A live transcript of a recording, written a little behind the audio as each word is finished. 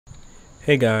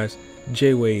Hey guys,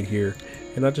 Wade here,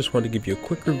 and I just wanted to give you a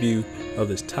quick review of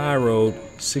this TaiRoad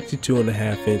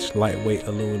 62.5-inch lightweight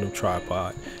aluminum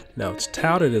tripod. Now it's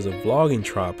touted as a vlogging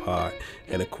tripod,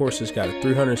 and of course it's got a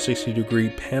 360-degree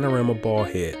panorama ball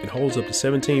head. It holds up to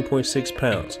 17.6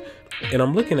 pounds, and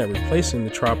I'm looking at replacing the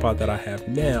tripod that I have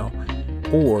now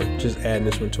or just adding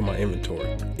this one to my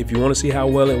inventory. If you want to see how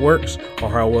well it works or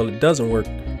how well it doesn't work,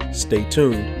 stay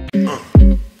tuned.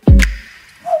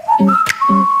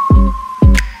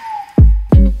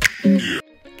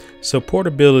 So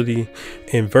portability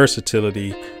and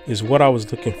versatility is what I was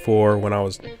looking for when I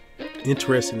was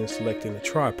interested in selecting a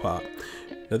tripod.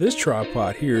 Now this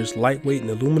tripod here is lightweight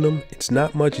and aluminum. It's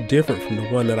not much different from the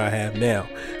one that I have now.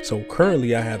 So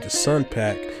currently I have the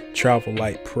SunPack Travel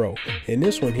Light Pro, and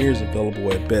this one here is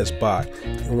available at Best Buy.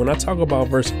 And when I talk about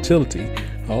versatility,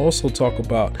 I also talk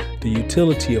about the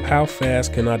utility of how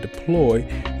fast can I deploy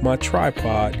my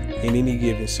tripod in any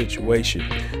given situation.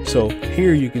 So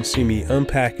here you can see me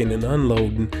unpacking and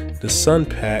unloading the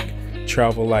SunPack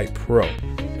Travel Light Pro.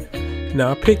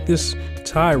 Now I picked this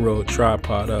TaiRoad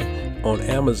tripod up on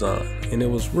Amazon, and it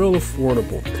was real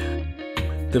affordable.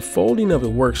 The folding of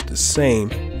it works the same.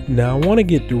 Now I want to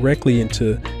get directly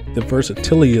into the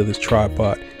versatility of this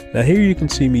tripod. Now here you can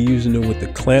see me using it with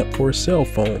a clamp for a cell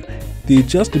phone. The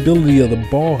adjustability of the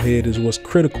ball head is what's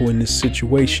critical in this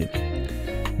situation.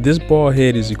 This ball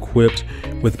head is equipped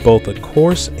with both a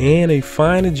coarse and a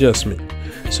fine adjustment,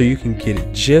 so you can get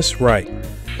it just right.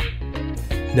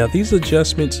 Now these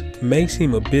adjustments may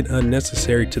seem a bit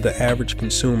unnecessary to the average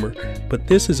consumer, but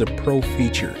this is a pro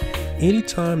feature.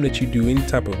 Anytime that you do any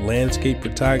type of landscape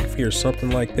photography or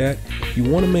something like that, you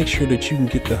want to make sure that you can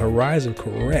get the horizon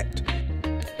correct.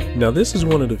 Now this is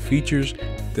one of the features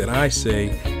that I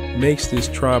say makes this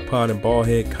tripod and ball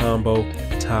head combo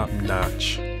top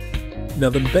notch. Now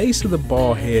the base of the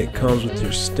ball head comes with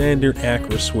your standard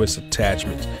Acro Swiss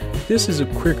attachments. This is a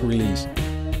quick release.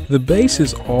 The base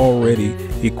is already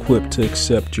equipped to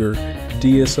accept your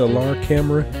DSLR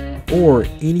camera or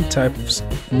any type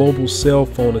of mobile cell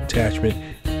phone attachment.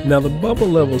 Now the bubble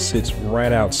level sits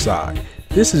right outside.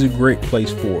 This is a great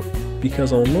place for it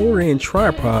because on lower end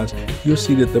tripods you'll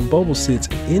see that the bubble sits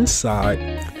inside,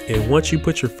 and once you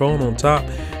put your phone on top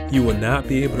you will not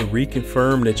be able to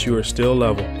reconfirm that you are still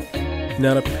level.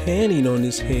 Now the panning on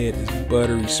this head is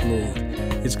buttery smooth.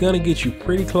 It's going to get you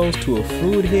pretty close to a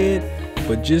fluid head,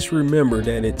 but just remember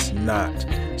that it's not.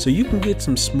 So you can get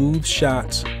some smooth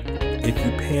shots if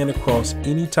you pan across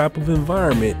any type of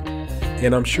environment,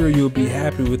 and I'm sure you'll be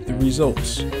happy with the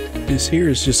results. This here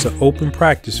is just an open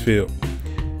practice field.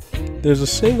 There's a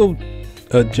single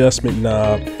adjustment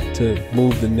knob to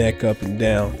move the neck up and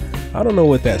down. I don't know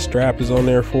what that strap is on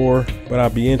there for, but I'll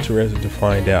be interested to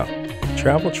find out.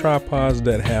 Travel tripods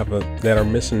that are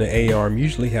missing the A-arm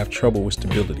usually have trouble with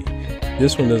stability.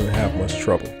 This one doesn't have much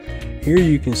trouble. Here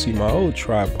you can see my old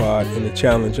tripod and the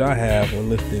challenge I have when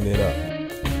lifting it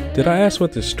up. Did I ask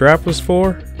what the strap was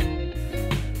for?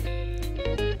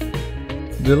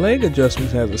 The leg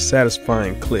adjustment has a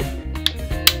satisfying click.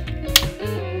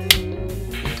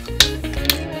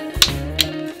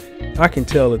 I can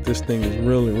tell that this thing is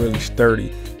really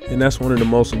sturdy, and that's one of the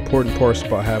most important parts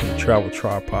about having a travel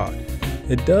tripod.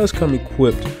 It does come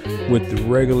equipped with the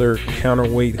regular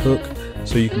counterweight hook,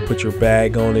 so you can put your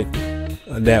bag on it.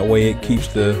 That way it keeps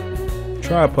the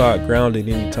tripod grounded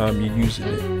anytime you're using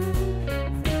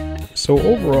it. So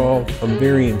overall, I'm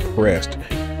very impressed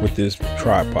with this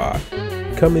tripod.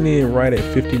 Coming in right at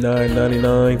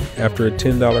 $59.99 after a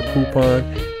 $10 coupon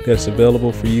that's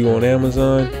available for you on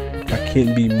Amazon, I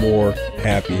can't be more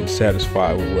happy and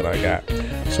satisfied with what I got.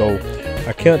 So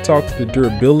I can't talk to the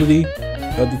durability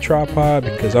of the tripod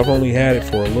because I've only had it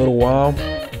for a little while,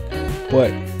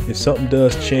 but if something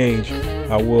does change,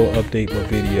 I will update my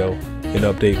video and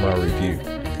update my review.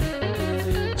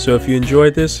 So if you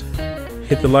enjoyed this,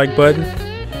 hit the like button,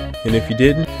 and if you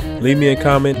didn't, leave me a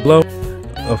comment below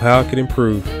of how I could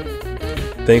improve.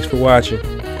 Thanks for watching.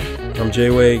 I'm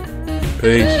Wade.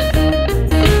 Peace.